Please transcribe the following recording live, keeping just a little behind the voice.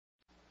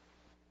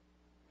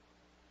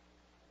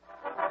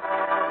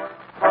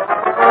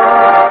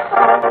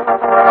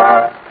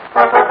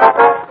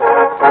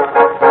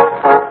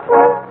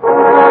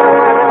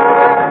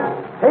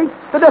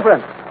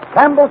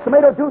Campbell's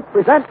Tomato Juice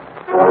presents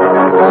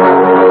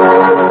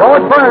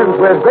George Burns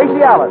with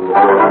Gracie Allen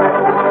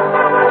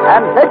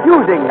and Ted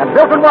Husing and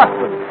Milton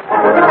Watson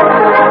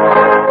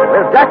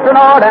with Jack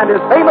Bernard and his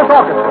famous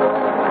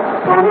orchestra.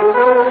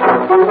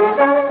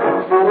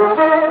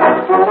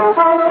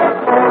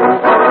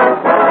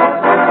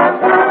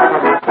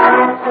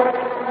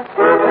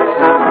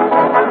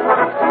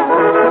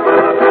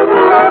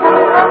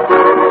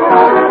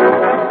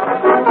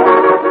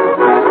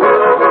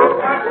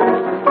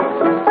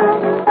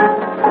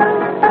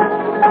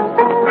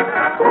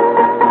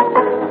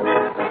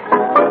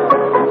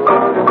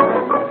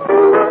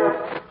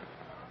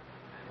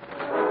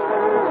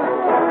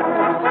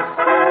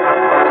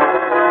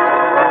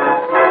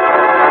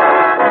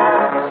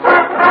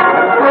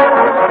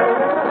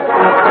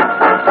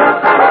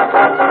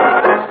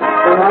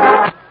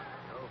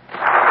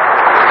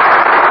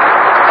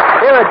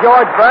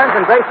 George Burns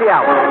and Gracie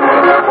Allen.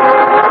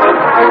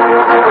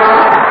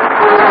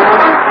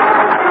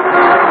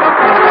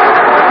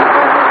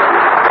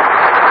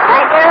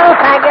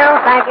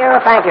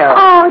 Thank you.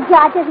 Oh,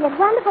 George, isn't it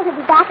wonderful to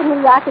be back in New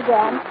York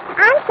again?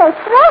 I'm so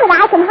thrilled that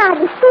I can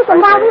hardly speak,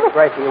 and while we were...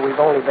 Gracie, we've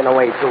only been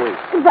away 2 weeks.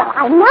 Well,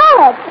 I know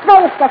it,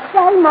 but it's the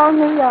same old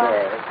New York.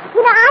 Yes.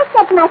 You know, I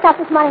said to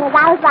myself this morning as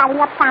I was riding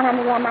uptown on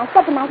the M, I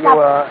said to myself...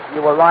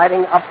 You were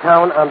riding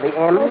uptown on the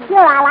M? Well,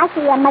 sure, I like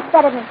the M much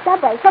better than the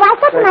subway. So I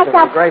said to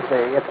myself...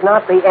 Gracie, it's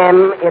not the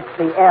M, it's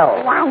the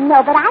L. Oh, I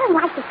know, but I don't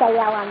like to say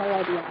L on the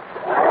radio.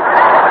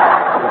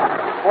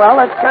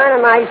 Well, it's kind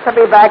of nice to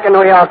be back in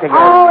New York again.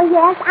 Oh,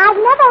 yes. I've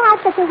never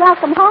had such a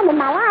welcome home in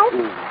my life.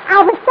 I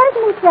was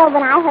certainly thrilled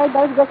when I heard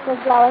those whistles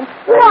blowing.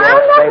 You know,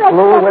 I never... They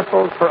blew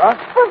whistles for us?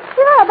 Well,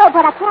 sure, but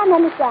what I can't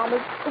understand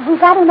is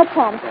we got in the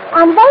tent,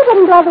 and they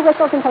didn't blow the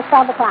whistles until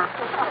 12 o'clock.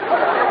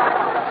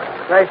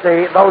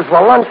 Gracie, those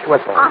were lunch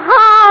whistles.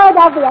 Oh,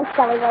 don't be a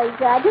silly word,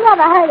 George. You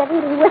ever heard of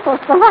eating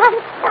whistles for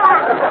lunch?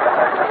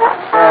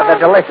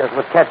 They're delicious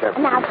with ketchup.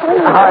 Now,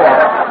 please. Oh,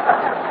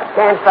 yeah.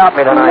 Can't stop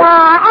me tonight. No,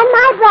 and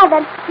my brother,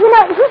 you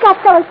know, he got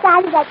so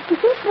excited that he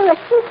threw a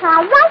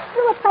streetcar right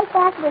through a plate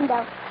glass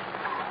window.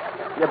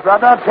 Your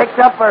brother picked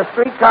up a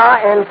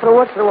streetcar and threw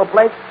it through a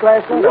plate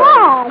glass window?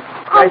 Yes.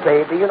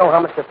 Gracie, do you know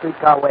how much the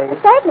streetcar weighs?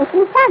 Certainly,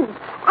 3 tons.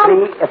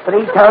 3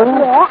 tons?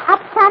 Yeah,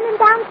 up ton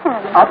and down ton.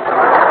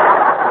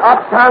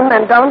 Up ton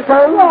and down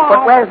ton? Yes.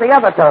 But where's the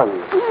other ton?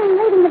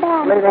 Leading the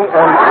band. Leading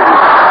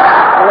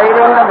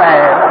the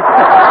band.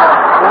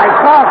 Like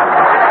talk.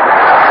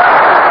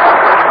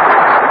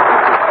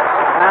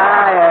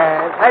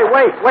 Hey,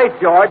 wait,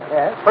 George.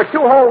 Yes? For 2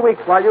 whole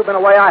weeks while you've been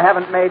away, I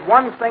haven't made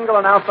one single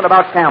announcement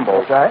about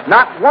Campbell's. Okay.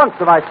 Not once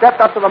have I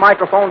stepped up to the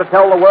microphone to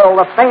tell the world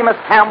the famous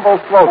Campbell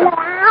slogan. Well,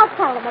 I'll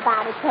tell them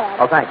about it, Ted.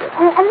 Oh, thank you.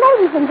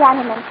 Ladies and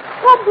gentlemen,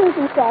 Ted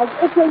Husing says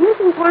if you're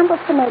using Campbell's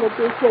tomato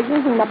juice, you're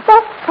using the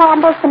best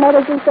Campbell's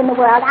tomato juice in the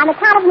world on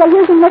account of you're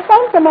using the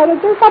same tomato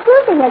juice that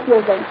Husing is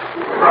using.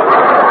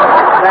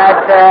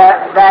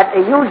 That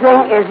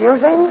using is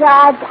using?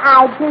 George,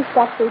 I juice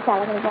got through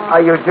telling you that. Oh,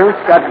 you juice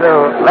got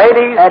through.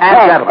 Ladies and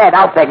gentlemen. Ed,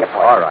 I'll take it for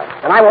All right.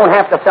 And I won't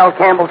have to sell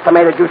Campbell's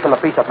tomato juice on a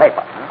piece of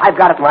paper. I've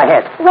got it in my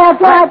head. Well,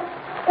 George,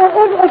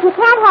 if you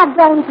can't have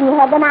brains in your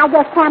head, then I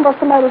guess Campbell's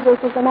tomato juice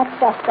is the next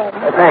best thing.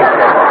 Thanks.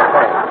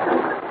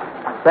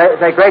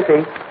 Say,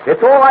 Gracie,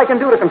 it's all I can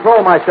do to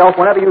control myself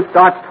whenever you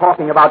start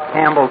talking about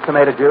Campbell's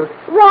tomato juice.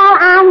 Well,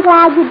 I'm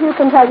glad you do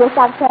control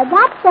yourself, Ted.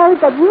 That shows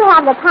that you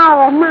have the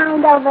power of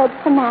mind over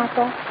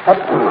tomato.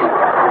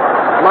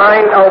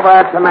 Mind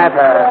over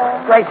tomato.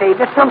 Gracie,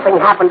 did something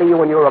happen to you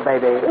when you were a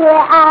baby?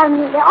 Yeah,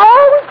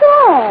 oh,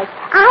 yes.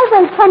 I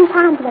weighed 10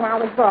 pounds when I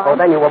was born. Oh,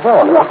 then you were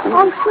born. Yes,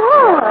 oh,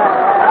 sure.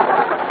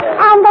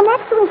 And the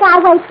next week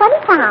I weighed 20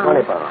 pounds.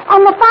 20 pounds.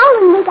 And the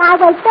following week I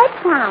weighed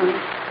 30 pounds.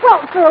 Well,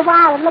 for a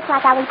while it looked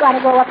like I was going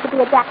to grow up to be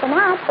a Jack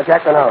Bernard. A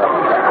Jack Bernard.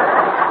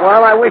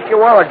 Well, I wish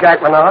you were a Jack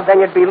Bernard. Then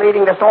you'd be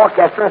leading this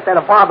orchestra instead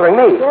of bothering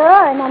me.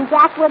 Sure, and then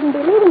Jack wouldn't be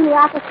leading the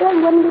orchestra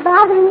and wouldn't be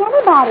bothering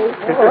anybody.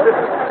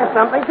 There's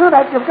something to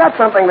that. You've got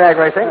something there,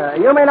 Gracie.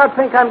 You may not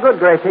think I'm good,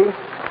 Gracie,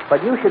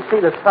 but you should see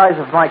the size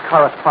of my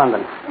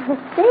correspondence.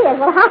 See it?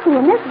 Well, how can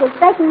you miss it? It's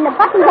taking the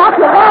buttons off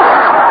your vest.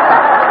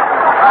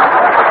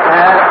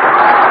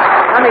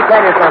 Let me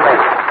tell you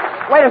something.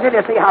 Wait until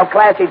you see how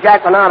classy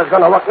Jack Bernard is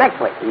going to look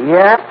next week.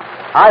 Yeah?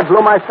 I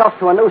blew myself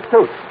to a new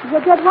suit. You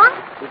did what?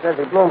 He says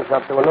he blew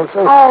himself to a new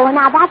suit. Oh,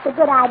 now that's a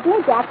good idea,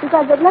 Jack,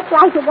 because it looks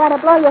like you're going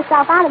to blow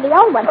yourself out of the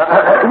old one.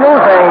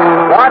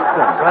 Using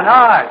Watson.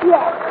 Bernard.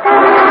 Yes.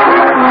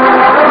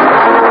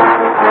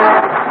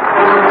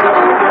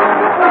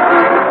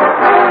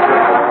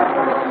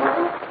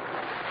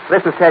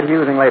 This is Ted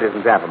Husing, ladies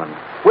and gentlemen.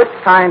 Which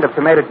kind of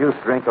tomato juice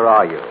drinker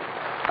are you?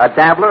 A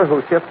dabbler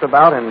who shifts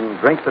about and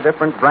drinks a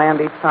different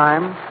brand each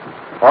time?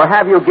 Or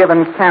have you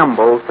given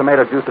Campbell's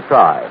tomato juice a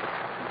try?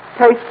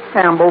 Taste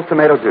Campbell's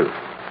tomato juice.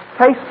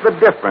 Taste the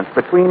difference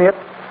between it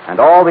and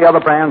all the other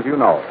brands you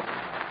know.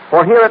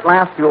 For here at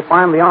last you'll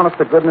find the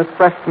honest-to-goodness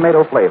fresh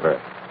tomato flavor,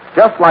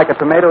 just like a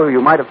tomato you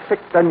might have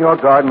picked in your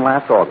garden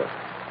last August.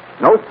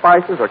 No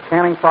spices or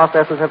canning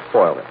processes have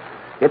spoiled it.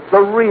 It's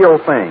the real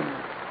thing.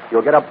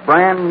 You'll get a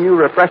brand new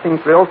refreshing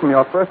thrill from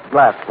your first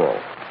glassful.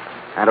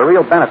 And a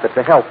real benefit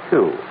to health,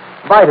 too.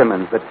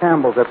 Vitamins that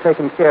Campbell's have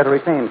taken care to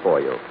retain for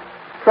you.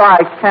 Try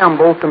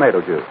Campbell's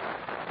tomato juice.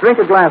 Drink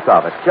a glass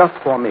of it just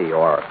for me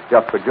or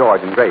just for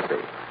George and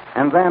Gracie.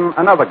 And then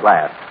another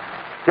glass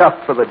just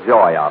for the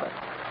joy of it.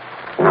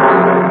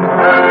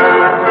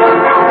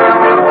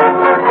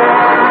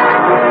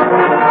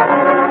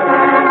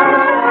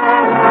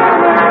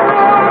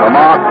 The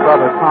Marx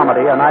Brothers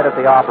comedy, A Night at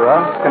the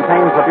Opera,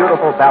 contains the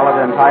beautiful ballad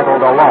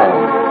entitled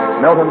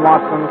Alone. Milton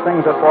Watson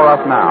sings it for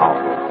us now.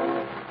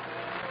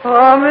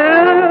 Come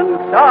in,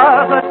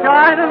 stars are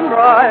shining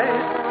bright,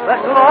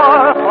 that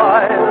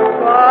glorify the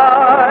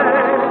sky.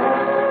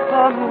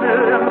 A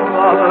million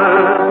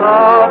colors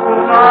of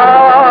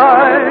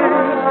night,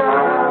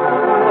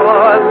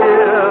 but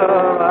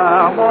here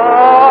am I,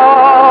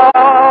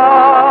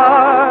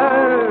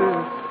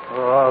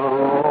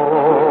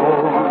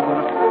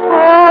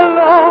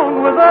 alone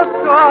with a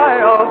sky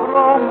of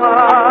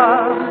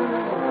romance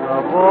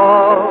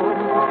above,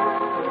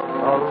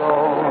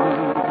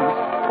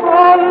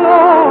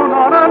 alone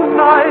on a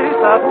night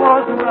that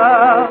was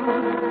meant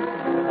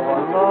for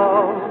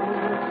love.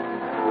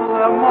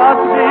 There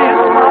must be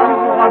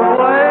someone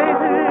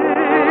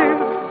waiting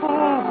who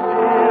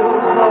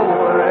feels the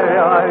way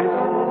I do.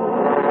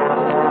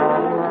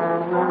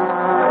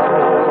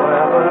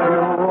 Whoever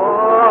you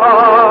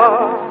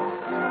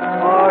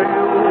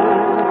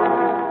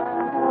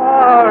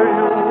are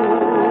you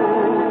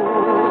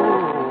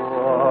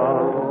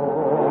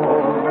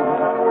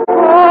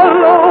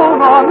alone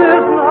on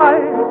this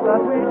night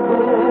that we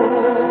could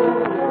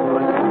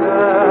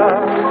share?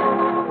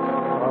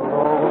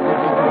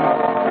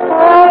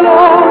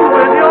 Alone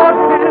with your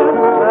kiss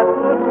that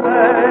would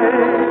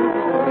make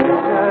me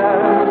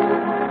care.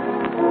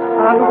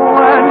 And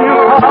when you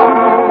come,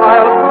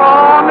 I'll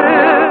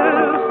promise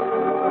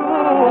to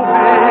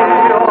be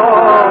your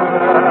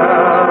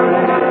very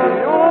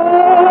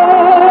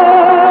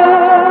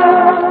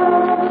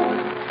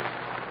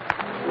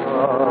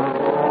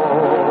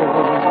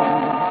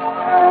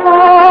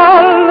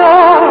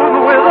alone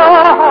with a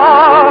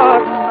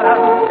heart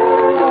meant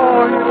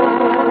for you.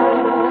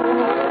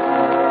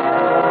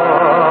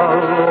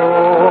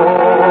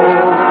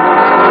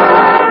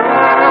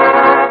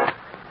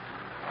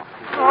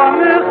 On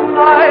this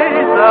night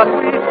that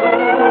we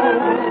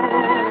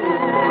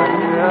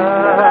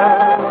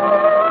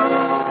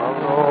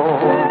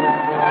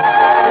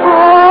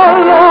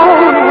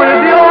alone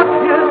with your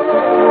kiss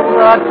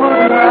that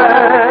could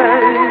make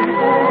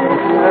me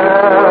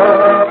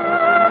care.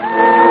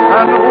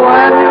 And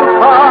when you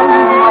come,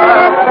 I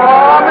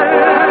promise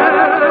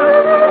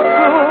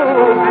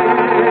to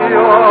be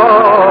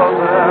your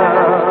very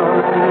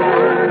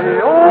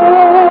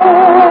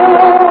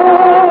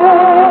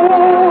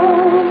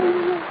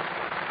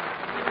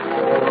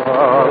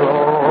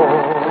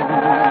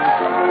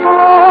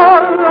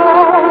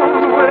alone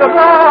with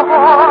a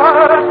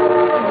heart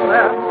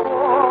meant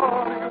for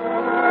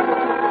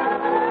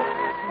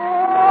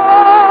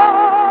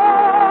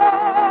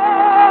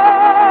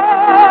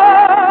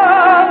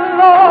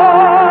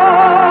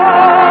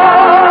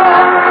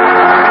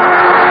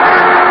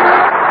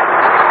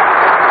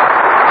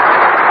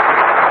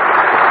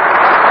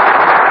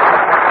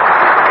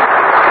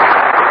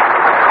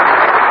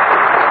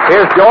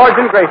Here's George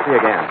and Gracie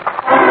again.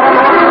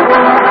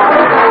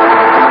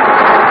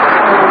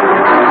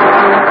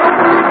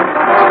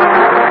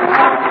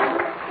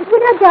 You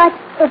know, George,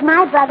 if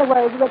my brother were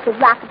as rich as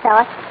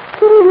Rockefeller,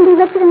 he'd even be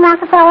richer than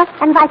Rockefeller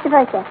and vice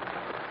versa.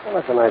 Well,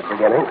 that's a nice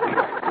beginning.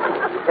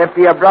 If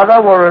your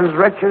brother were as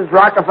rich as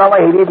Rockefeller,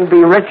 he'd even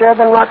be richer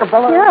than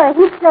Rockefeller? Sure,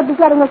 he'd still be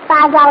getting his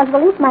 $5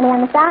 relief money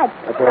on the side.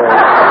 Okay.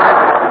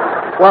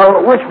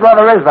 Well, which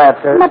brother is that,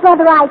 sir? My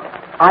brother Ike.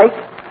 Ike?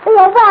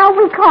 Yeah, well,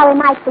 we call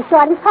him Ike for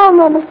short. His whole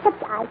name is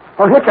Hitchhike.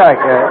 Oh, Hitchhike.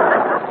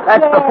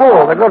 That's the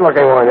fool, the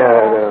good-looking one.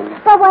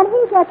 But when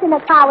he gets in a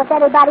car with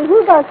anybody, he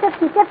goes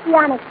 50-50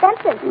 on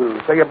expenses.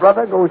 So your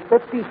brother goes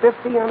 50-50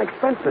 on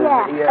expenses?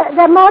 Yeah.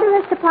 The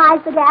motorist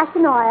supplies the gas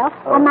and oil,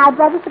 and my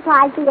brother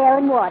supplies the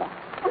air and water.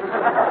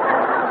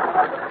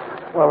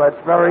 Well, that's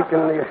very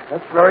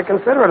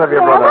considerate of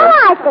your Yeah, brother. well,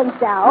 I think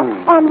so.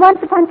 And once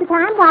upon a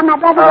time, while my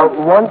brother was...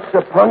 Once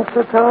upon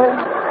a time?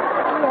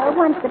 Yeah,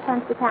 once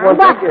upon a time. Well,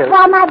 thank you.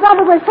 While my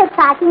brother was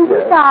hitchhiking, he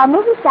saw a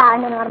movie star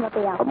in an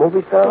automobile. A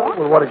movie star? Yeah.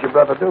 Well, what did your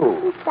brother do?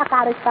 He stuck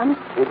out his thumb.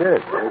 He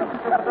did.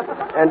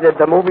 And did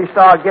the movie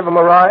star give him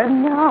a ride?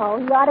 No,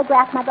 he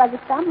autographed my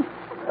brother's thumb.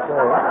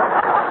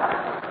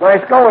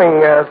 Nice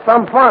going.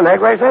 Some fun, eh,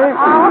 Gracie?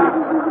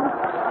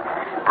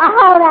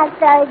 Oh, that's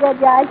very good,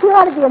 George. You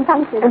ought to be in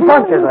punctures. In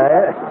punctures,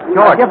 eh?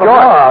 George.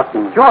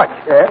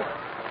 Yes?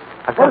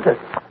 What is it?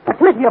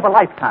 Opportunity of a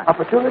lifetime.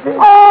 Opportunity?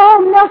 Oh,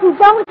 Milty,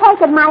 don't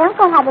take it. My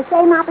uncle had the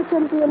same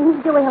opportunity, and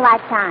he's doing a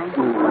lifetime.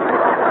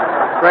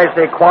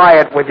 Gracie,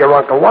 quiet with your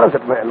uncle. What is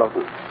it,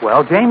 Milton?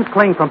 Well, James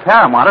Kling from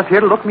Paramount is here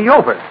to look me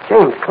over.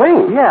 James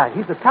Kling? Yeah,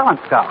 he's a talent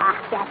scout. Ah,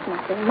 that's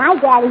nothing. My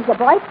daddy's a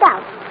Boy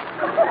Scout.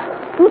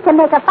 He can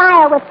make a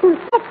fire with 2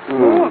 sticks.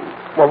 Mm.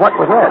 Well, what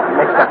was that?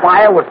 Makes the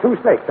fire with 2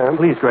 sticks, huh?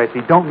 Please,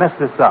 Gracie, don't mess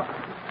this up.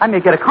 I may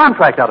get a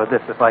contract out of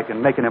this if I can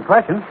make an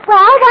impression. Well,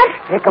 what?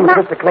 Here comes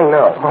Mr. Kling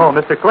now. Oh,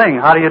 Mr.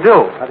 Kling, how do you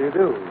do? How do you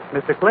do?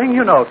 Mr. Kling,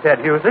 you know Ted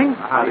Husing.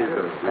 How do you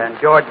do? And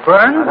George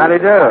Burns. How do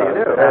you do?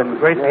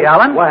 And Gracie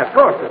Allen. Why, of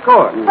course, of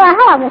course. Well,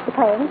 hello, Mr.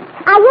 Kling.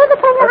 Are you the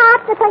king of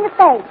hearts, the king of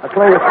spades? A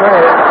Kling of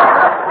spades.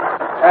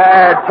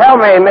 Tell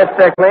me,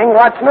 Mr. Kling,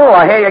 what's new?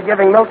 I hear you're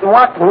giving Milton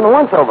Watson a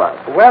once-over.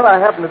 Well, I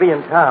happen to be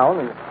in town,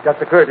 and it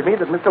just occurred to me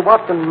that Mr.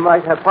 Watson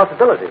might have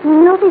possibilities.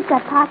 Nobody's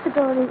got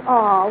possibilities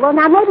all. Well,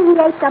 now, maybe he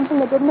ate something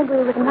that didn't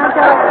agree with him.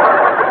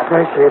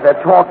 Gracie,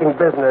 they're talking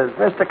business.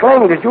 Mr.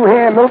 Kling, did you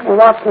hear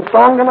Milton Watson's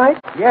song tonight?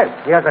 Yes,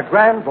 he has a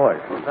grand voice.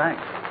 Well, thanks.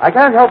 I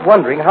can't help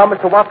wondering how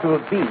Mr. Watson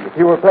would be if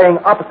he were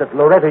playing opposite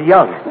Loretta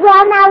Young.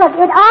 Well, now, look,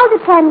 it all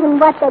depends on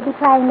what they'd be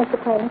playing, Mr.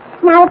 Kling.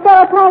 Now, if they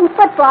were playing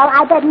football,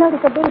 I bet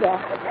notice a beater.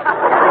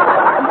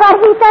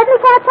 But he certainly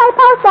can't play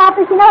post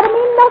office, you know what I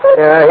mean, Mickey?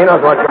 Yeah, he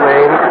knows what you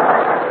mean.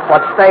 But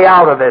stay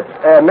out of it.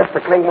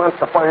 Mr. Kling wants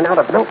to find out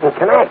if Milton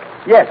can act.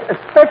 Yes,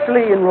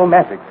 especially in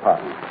romantic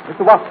parts.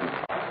 Mr. Watson,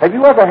 have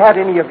you ever had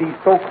any of these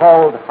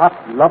so-called hot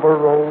lover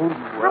roles?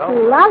 Hot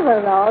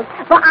lover rolls?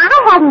 Well, I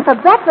had them for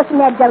breakfast, and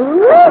they're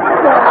delicious.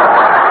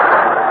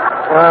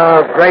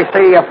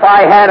 Gracie, if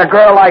I had a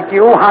girl like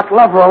you, hot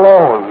lover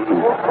alone.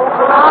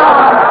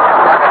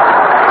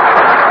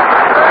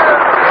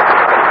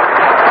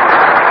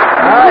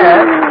 Oh,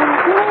 yes.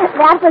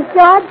 That was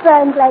George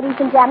Burns, ladies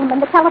and gentlemen.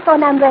 The telephone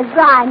number is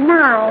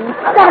 9-700.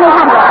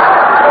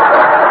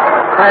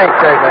 Thanks,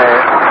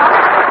 Gracie.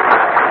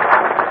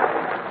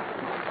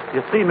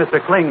 You see, Mr.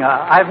 Kling,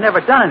 I've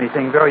never done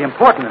anything very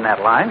important in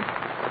that line.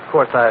 Of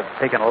course, I've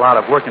taken a lot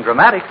of work in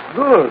dramatics.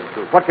 Good.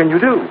 What can you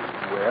do?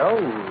 Well,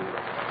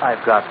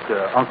 I've got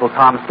Uncle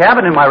Tom's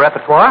Cabin in my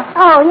repertoire.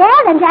 Oh, yeah?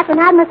 Then Jack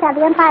Renard must have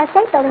the Empire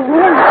State Building in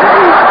here.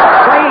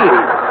 Please.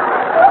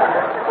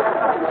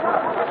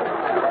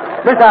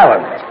 Miss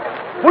Allen,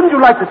 wouldn't you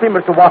like to see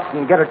Mr.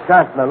 Watson get a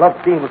chance in a love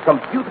scene with some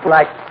beautiful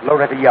like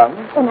Loretta Young?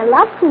 In a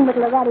love scene with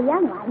Loretta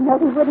Young, I know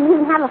he wouldn't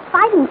even have a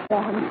fighting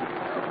chance.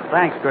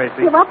 Thanks,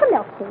 Gracie. You're welcome,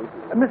 Milton.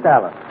 Miss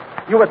Allen,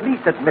 you at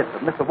least admit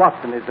that Mr.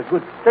 Watson is a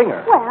good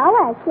singer. Well,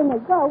 as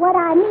singers go, what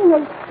I mean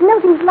is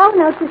Milton's low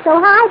notes are so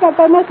high that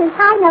they make his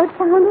high notes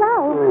sound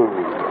low.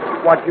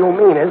 What you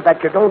mean is that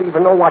you don't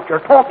even know what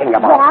you're talking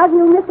about. Well,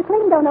 you and Mr.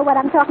 Kling don't know what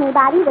I'm talking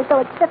about either, so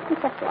it's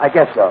 50-50. I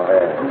guess so.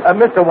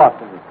 Mr.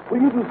 Watson,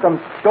 will you do some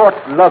short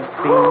love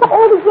scenes?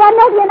 Oh, yeah,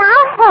 maybe, and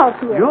I'll help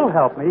you. You'll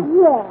help me.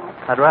 Yes.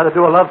 I'd rather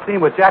do a love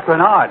scene with Jack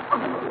Renard.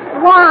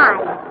 Why?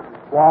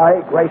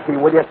 Why, Gracie,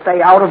 will you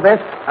stay out of this?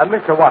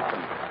 Mr. Watson,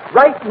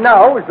 right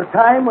now is the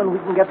time when we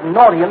can get an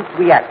audience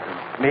reaction.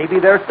 Maybe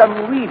there's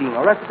some reading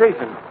or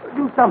recitation.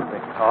 Do something.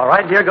 All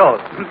right, here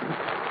goes.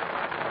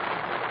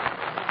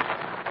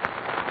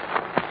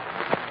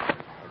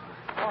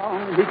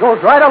 He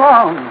goes right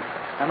along,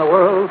 and the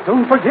world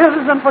soon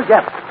forgives and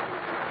forgets.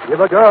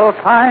 Give a girl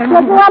time.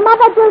 Give her a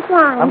mother juice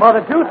line. A mother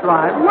juice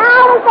rhyme.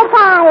 Now is the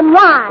time.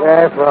 Why?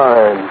 That's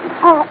fine.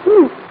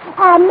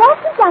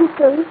 Nancy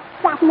Humphrey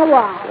sat in the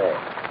wall.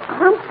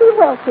 Humphrey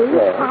Wilkie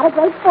had a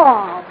great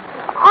fall.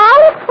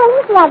 All of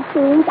Kling's love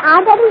scenes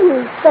are going to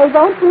use. They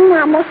won't mean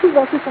our Nancy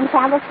Wilkie from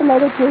Campbell's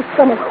Tomato Juice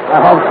finished. I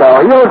hope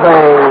so. You're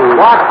the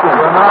Watson,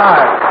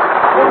 Renard.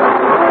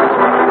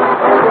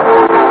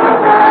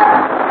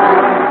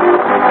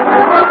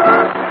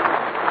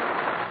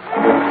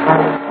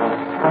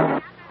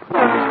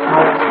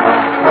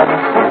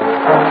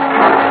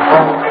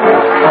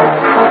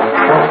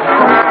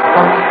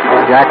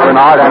 Jack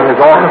Renard and his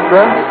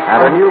orchestra,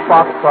 and a new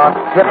foxtrot,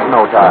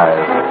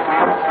 Hypnotized.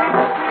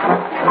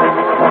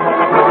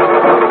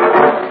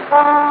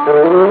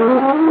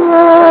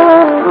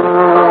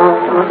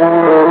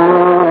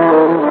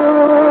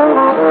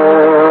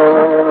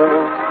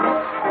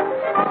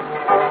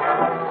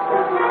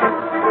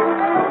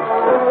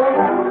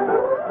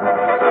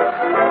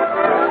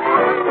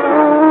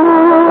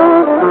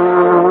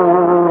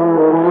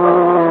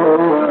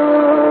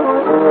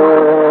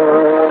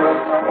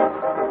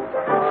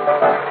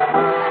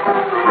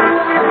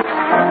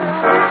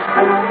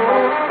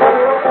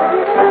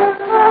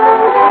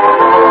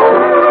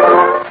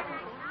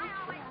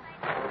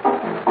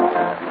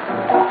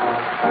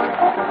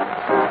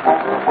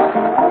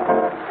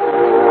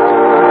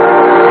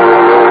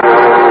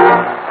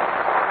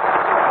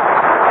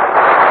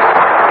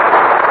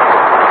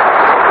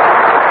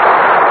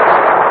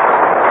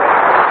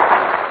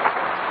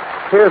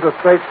 Here's a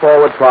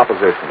straightforward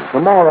proposition.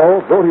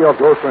 Tomorrow, go to your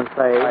grocer and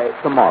say,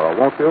 tomorrow,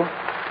 won't you?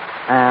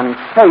 And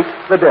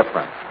taste the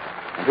difference.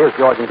 And here's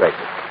George and Gracie.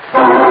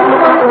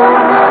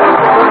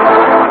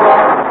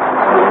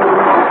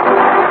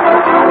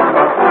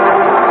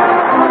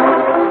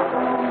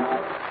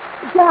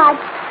 George,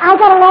 I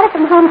got a letter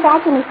from home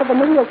thanking me for the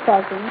meal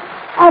session.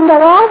 And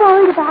they're all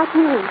worried about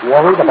you.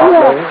 Worried about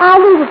yes, me? I'll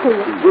leave it to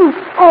you.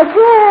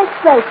 Dear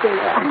Gracie.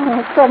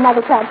 Poor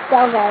mother can't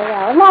spell very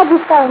well.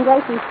 Imagine spelling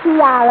Gracie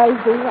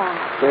C-R-A-Z-Y.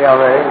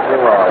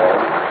 C-R-A-Z-Y.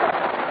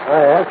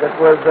 Yes,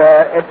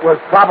 it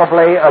was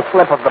probably a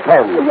slip of the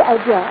pen. Yeah,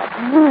 George.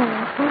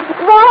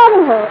 Well,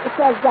 anyhow, it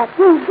says that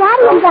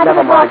Daddy and Daddy...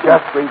 Never mind,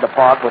 just read the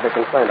part where they're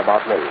concerned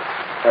about me.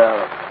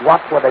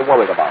 What were they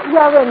worried about?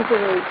 Your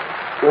injury.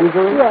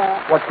 Injury? Yeah.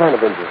 What kind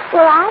of injury?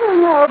 Well, I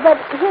don't know, but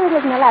here it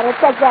is in the letter. It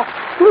says that,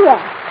 here.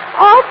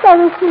 Also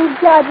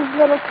received George's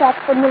little check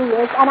for New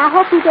Year's, and I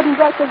hope he didn't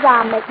break his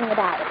arm making it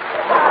out.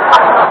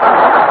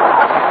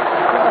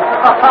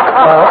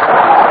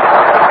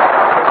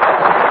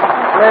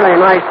 Really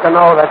nice to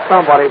know that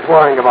somebody's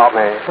worrying about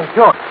me.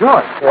 George.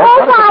 Yes,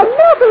 oh, why,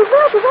 Milby,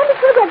 when did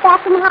you get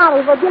back from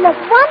Hollywood? You look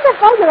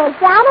wonderful. You're as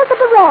brown as a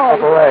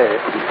beret.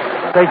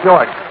 Say,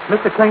 George,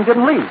 Mr. Kling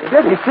didn't leave.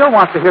 He still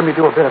wants to hear me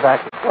do a bit of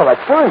acting. Well,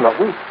 that's fine, but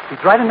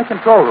He's right in the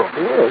control room.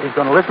 He is. He's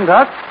going to listen to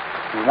us.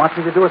 He wants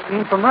me to do a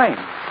scene from Rain.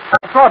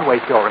 A Broadway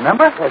show,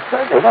 remember? Well,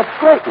 certainly. That's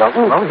great,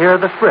 Milton. Well, here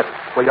are the scripts.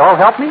 Will you all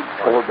help me?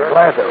 We'll be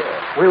glad to.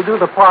 We'll do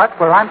the part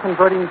where I'm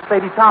converting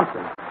Sadie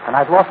Thompson, and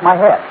I've lost my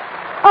head.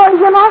 Oh,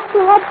 you lost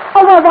your head?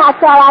 Oh, well, that's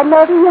all right,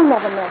 Milton. You'll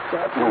never miss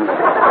it.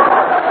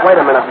 Wait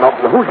a minute,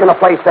 Milton. Who's going to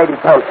play Sadie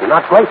Thompson?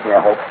 Not Gracie, I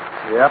hope.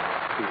 Yep.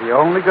 She's the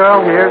only girl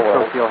here,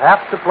 so she'll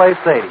have to play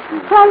Sadie.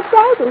 Play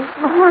Sadie?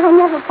 Well, I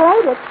never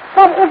played it.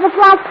 But if it's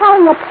like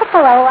playing a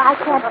piccolo, I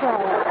can't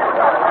play it.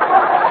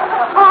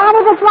 And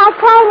if it's like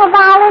playing a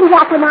violin,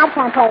 Jacqueline, I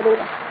can't play it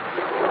either.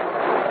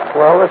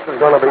 Well, this is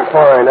going to be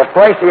fine. If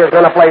Gracie is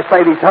going to play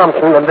Sadie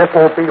Thompson, then this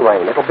won't be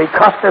Rain. It'll be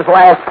Custer's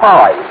Last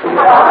Pie.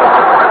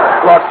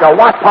 Look,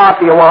 what part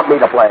do you want me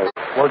to play?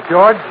 Well,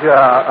 George,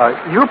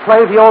 you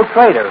play the old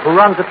trader who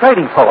runs the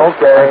trading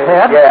post. Okay.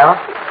 Ted, yeah?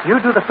 You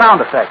do the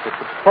sound effects. It's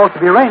supposed to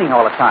be raining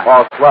all the time.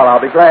 Well,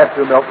 I'll be glad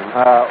to, Milton.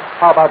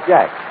 How about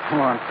Jack?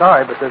 Well, I'm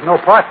sorry, but there's no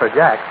part for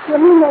Jack. You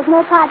mean there's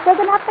no part big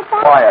enough for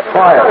that? Quiet.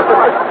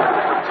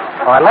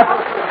 All right,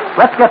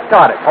 let's get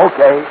started.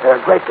 Okay,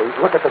 Gracie,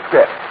 look at the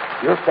script.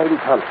 You're Sadie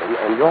Thompson,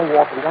 and you're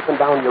walking up and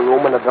down your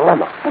room in a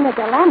dilemma. In a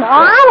dilemma?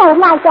 Oh, I don't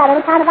like that.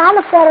 Any kind of, I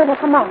look better in a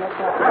kimono.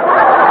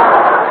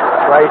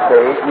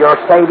 Gracie, you're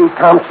Sadie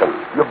Thompson.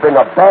 You've been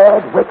a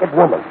bad, wicked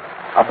woman.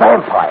 A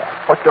vampire.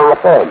 But you're a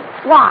fan.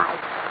 Why?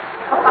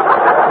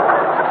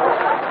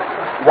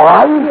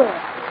 Why? Yes.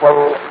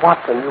 Well,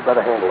 Watson, you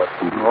better handle it.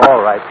 All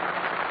right.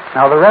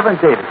 Now, the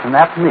Reverend Davidson,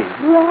 that's me.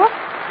 Yes?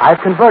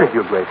 I've converted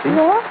you, Gracie.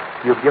 Yes?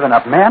 You've given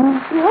up men,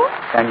 Yes?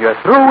 and you're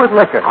through with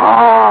liquor.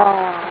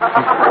 Oh.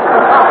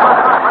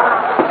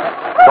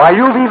 Why,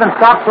 you've even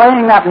stopped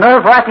playing that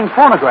nerve-wracking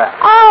phonograph.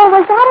 Oh,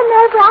 was that a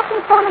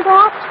nerve-wracking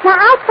phonograph? Now,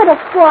 I could have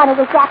sworn it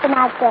was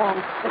jackknife band.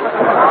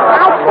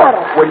 I could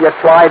have. Will you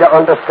try to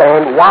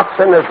understand?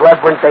 Watson is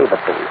Reverend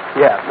Davidson.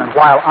 Yes, and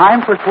while I'm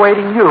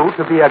persuading you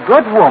to be a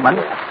good woman,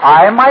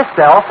 I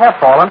myself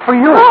have fallen for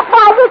you. Oh,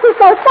 why, this is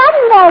so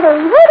sudden,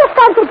 Milty. Who'd have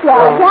thunk it,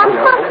 George?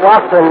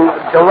 Watson,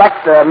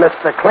 director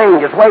Mr. Kling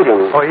is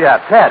waiting. Oh,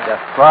 yeah, Ted.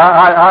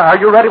 Are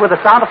you ready with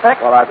the sound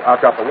effects? Well, I've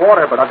got the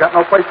water, but I've got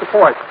no place to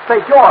pour it. Say,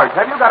 George,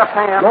 have you got a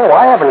pan? No,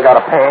 I haven't got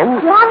a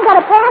pan. You haven't got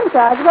a pan,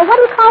 George. Well, what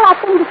do you call that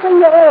thing between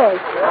your ears?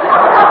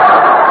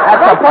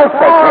 That's a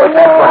birthday cake.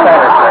 That's what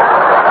that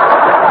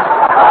is.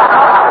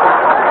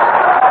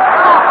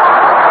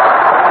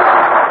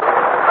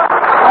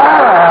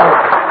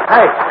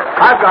 Hey,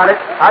 I've got it.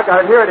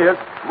 Here it is.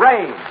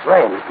 Rain.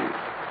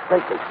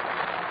 Gracie,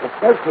 it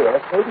says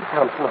here Sadie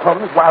Thompson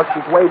hums while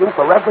she's waiting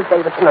for Reverend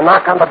Davidson to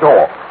knock on the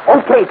door.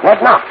 Okay, Ted,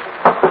 knock.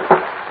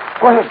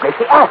 Go ahead,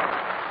 Gracie, ask.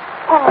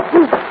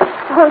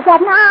 Who's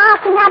that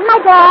knocking at my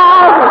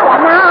door? Who's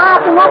that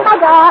knocking at my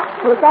door?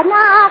 Who's that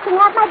knocking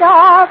at my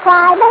door?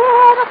 Cry,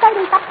 little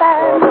Sadie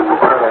Thompson.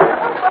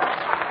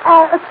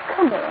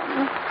 Come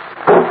in.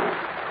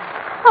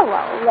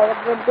 Hello,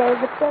 Reverend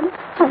Davidson.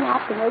 Good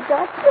afternoon,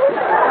 George.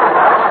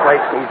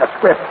 Gracie, the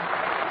script.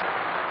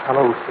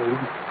 Hello, Sadie.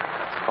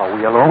 Are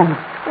we alone?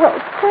 Well,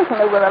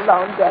 certainly we're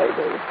alone,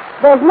 Davy.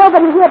 There's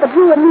nobody here but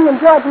you and me and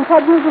George and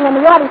Ted using in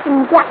the audience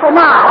in Jack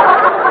Lamar.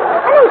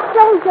 Any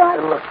silly,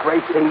 George? Look,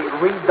 Gracie,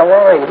 read the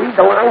line. Read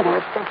the line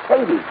where it says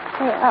Sadie.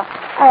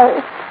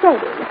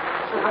 Sadie.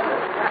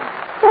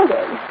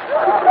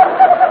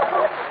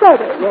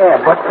 Yeah,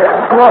 but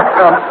look,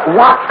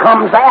 what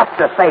comes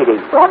after Sadie?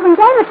 Reverend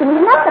Davidson,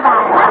 he's nuts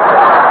about it.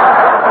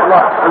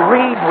 Look,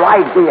 read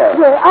right here.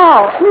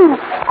 Yeah,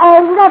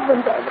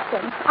 Reverend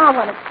Davidson, I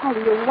want to tell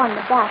you won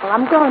the battle.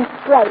 I'm going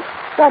straight.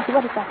 George,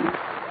 what is that? You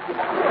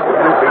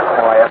be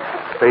quiet.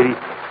 Sadie,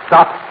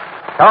 stop.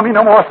 Tell me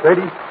no more,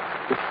 Sadie.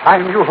 It's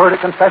time you heard a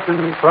confession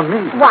from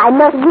me. Why,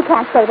 Milton, you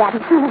can't say that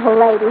in front of a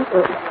lady.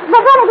 But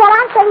then again,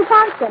 I'm Sadie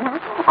Thompson,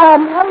 huh?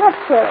 Well, let's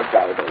hear it,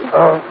 baby.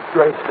 Oh,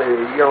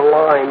 Gracie, your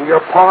line,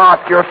 your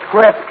part, your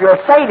script, your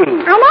Sadie.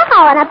 I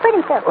know, and I'm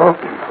pretty sure.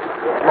 Look,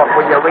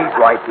 will you read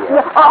right here?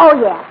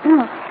 Yeah.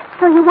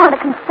 So you want to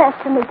confess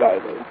to me,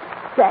 Davy?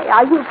 Say,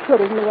 are you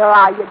kidding me or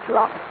are you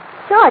drunk?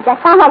 George,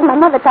 I sound like my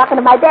mother talking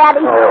to my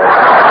daddy.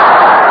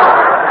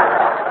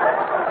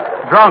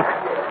 Drunk.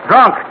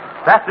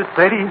 That's it,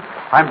 Sadie.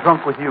 I'm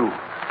drunk with you.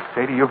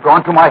 Sadie, you've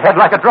gone to my head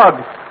like a drug.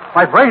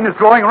 My brain is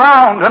going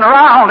round and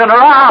around and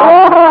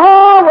around.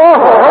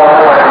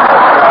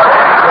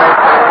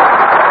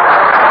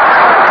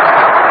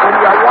 Will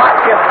you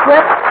watch you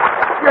slip.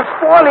 You're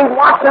spoiling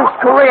Watson's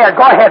career.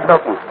 Go ahead,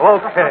 Milton.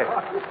 Okay.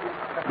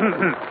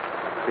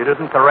 It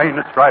isn't the rain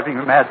that's driving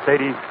me mad,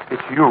 Sadie.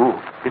 It's you.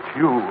 It's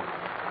you.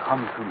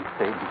 Come to me,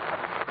 Sadie.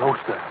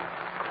 Closer.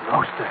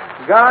 Closer.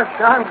 Gosh,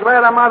 I'm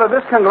glad I'm out of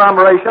this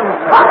conglomeration.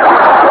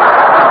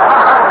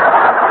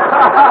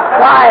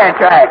 Quiet,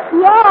 Jack.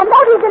 Yeah,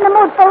 nobody's in the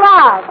mood for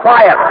love.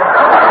 Quiet.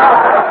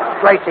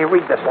 Gracie,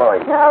 read this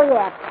line. Oh,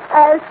 yeah.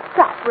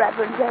 Stop,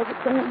 Reverend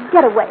Davidson.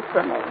 Get away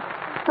from me.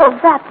 So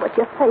that's what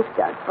your face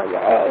does for you,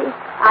 eh?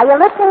 Are you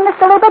listening,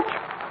 Mr. Lubitch?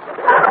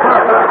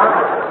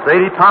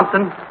 Sadie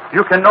Thompson,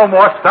 you can no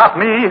more stop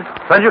me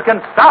than you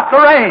can stop the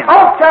rain.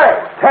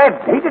 Okay.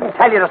 Ted, he didn't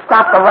tell you to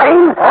stop the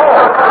rain.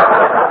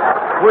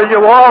 Will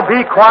you all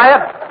be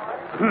quiet?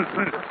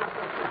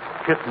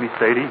 Kiss me,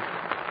 Sadie.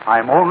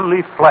 I'm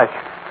only flesh.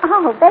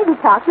 Oh, baby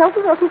talk. No,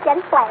 we'll keep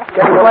getting flashed.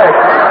 Getting away.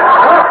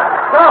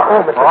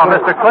 Oh,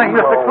 Mr. Kling,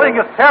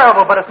 it's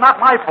terrible, but it's not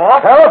my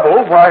fault.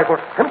 Terrible? Why, it was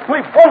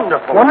simply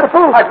wonderful.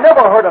 Wonderful? I've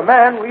never heard a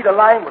man read a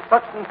line with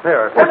such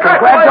sincerity. Well,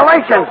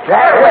 congratulations,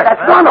 Jack.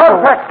 That's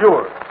wonderful. That's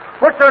yours.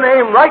 What's your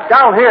name right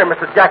down here,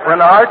 Mr. Jack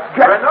Renard?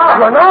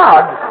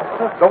 Renard?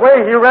 The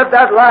way he read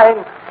that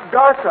line,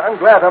 gosh, I'm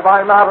glad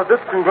I'm out of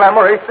this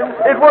conglomeration.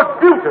 It was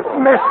beautiful.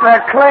 Mr.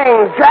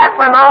 Kling, Jack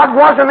Renard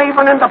wasn't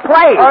even in the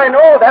play. I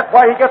know. That's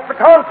why he gets the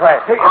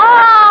contract.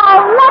 Oh,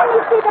 let me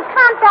see the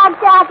contract,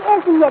 Jack.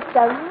 isn't it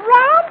the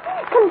red?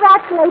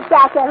 Congratulate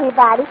Jack,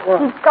 everybody.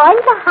 He's going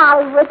to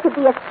Hollywood to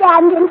be a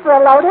stand-in for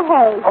a load of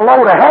hay. A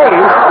load of hay?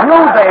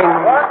 Moving.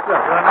 What's the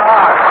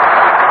Renard?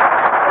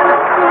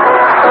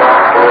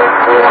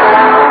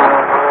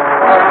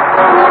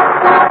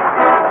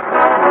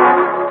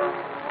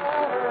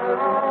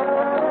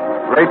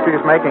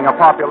 Gracie's making a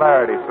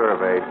popularity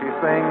survey. She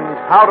sings,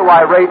 How Do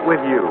I Rate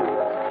With You?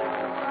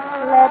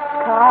 Let's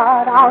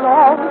cut out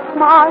all the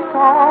smart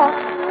talk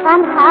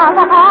and have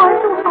a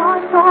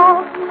heart-to-heart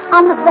talk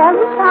on the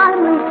very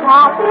timely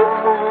topic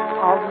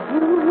of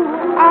you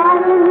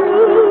and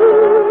me.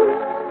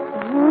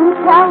 You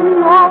tell me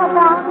all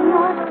about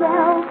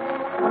yourself.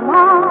 Come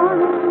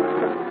on,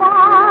 it's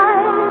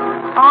fine.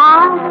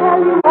 I'll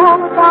tell you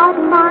all about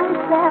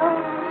myself.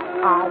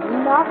 I'm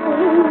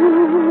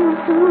nothing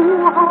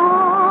too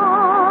hard.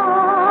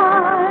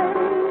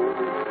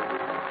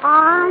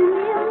 I'm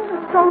in the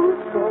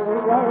social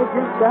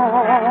register.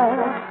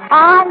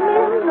 I'm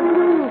in the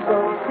blue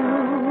book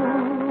too.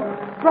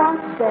 But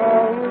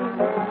say,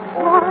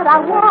 what I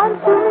want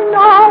to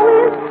know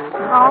is,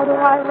 how do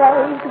I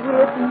rate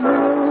with you?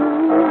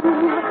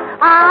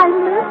 I'm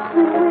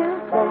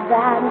Mrs. Wilson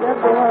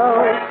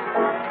Vanderbilt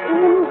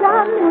in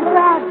Dun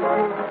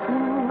Bradstreet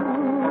too.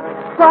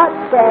 But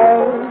say,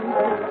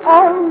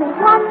 only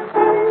one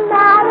thing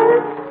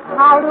matters,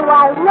 how do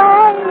I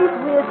rate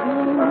with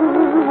you?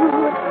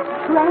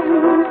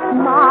 Trace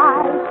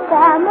my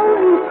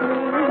family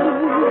tree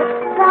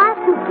back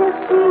to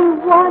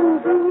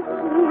 51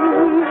 BC.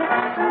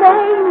 Say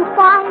you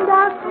find a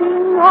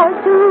king or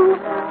two,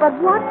 but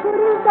what good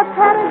is the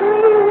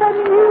pedigree when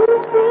you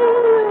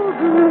feel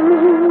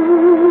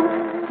blue?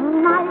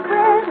 My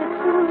credit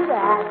to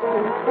that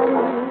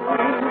symphony,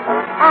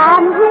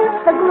 and with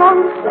the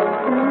grocer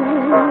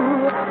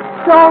too.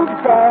 So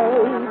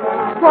babe,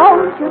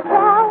 won't you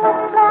tell a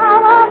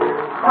fella,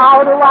 how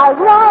do I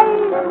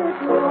rate with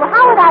you?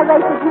 How would I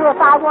rate with you if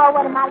I wore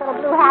one of my little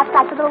blue hats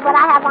like the little one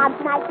I have on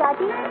tonight,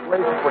 Georgie?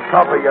 Waste would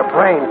cover your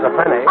brains a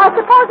penny. Oh,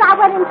 suppose I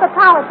went in for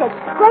politics.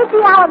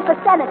 Gracie Allen for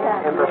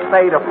senator. In the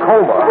state of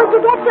coma. Would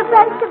you get your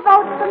friends to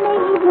vote for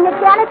me, even the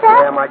janitor?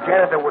 Yeah, my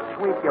janitor would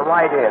sweep you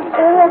right in.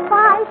 If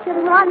I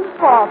should run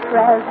for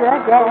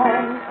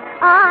president,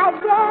 I'd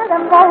get a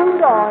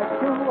vote or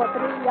 2 or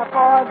 3 or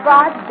 4,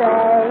 but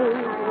babe,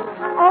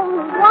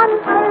 only one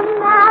thing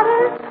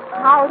matters,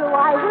 how do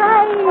I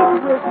rate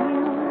with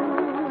you?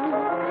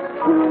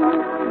 Do you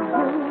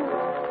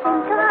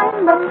think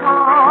I'm a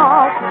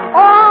top,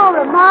 or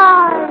am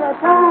I a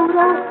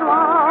total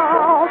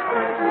flop?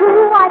 Do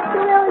I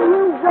thrill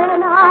you when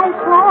I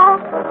talk,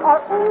 or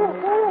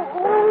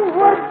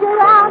would you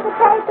rather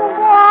take a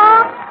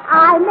walk?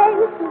 I may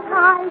be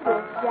high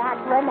with Jack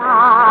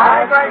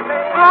Renard.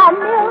 And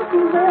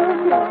Milky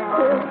Wilson,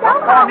 too. Don't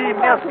call me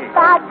Milky.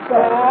 But,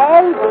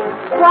 baby,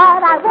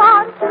 what I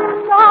want to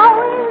know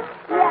is...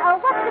 Yeah,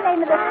 what's the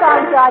name of the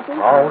song, Georgie?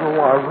 How do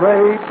I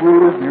rate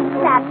with you?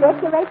 That's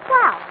it, you rate 12.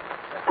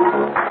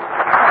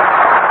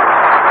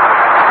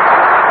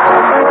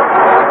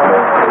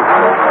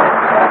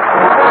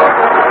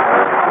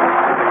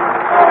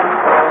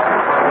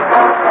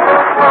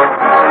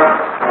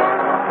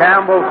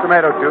 Campbell's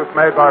tomato juice,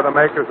 made by the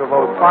makers of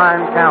those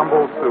fine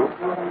Campbell's soups,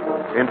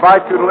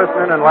 invites you to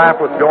listen and laugh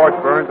with George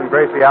Burns and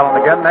Gracie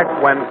Allen again next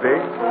Wednesday,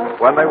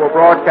 when they will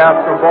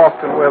broadcast from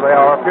Boston, where they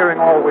are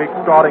appearing all week,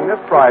 starting this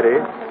Friday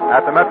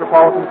at the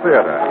Metropolitan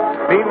Theater.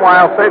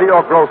 Meanwhile, say to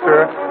your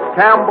grocer,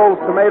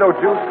 Campbell's tomato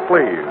juice,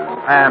 please,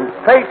 and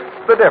taste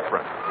the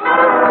difference.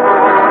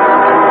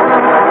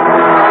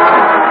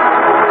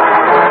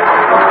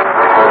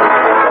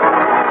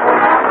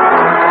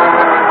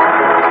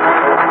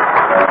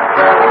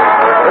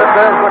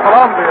 This is the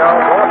Columbia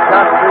Broadcasting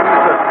Just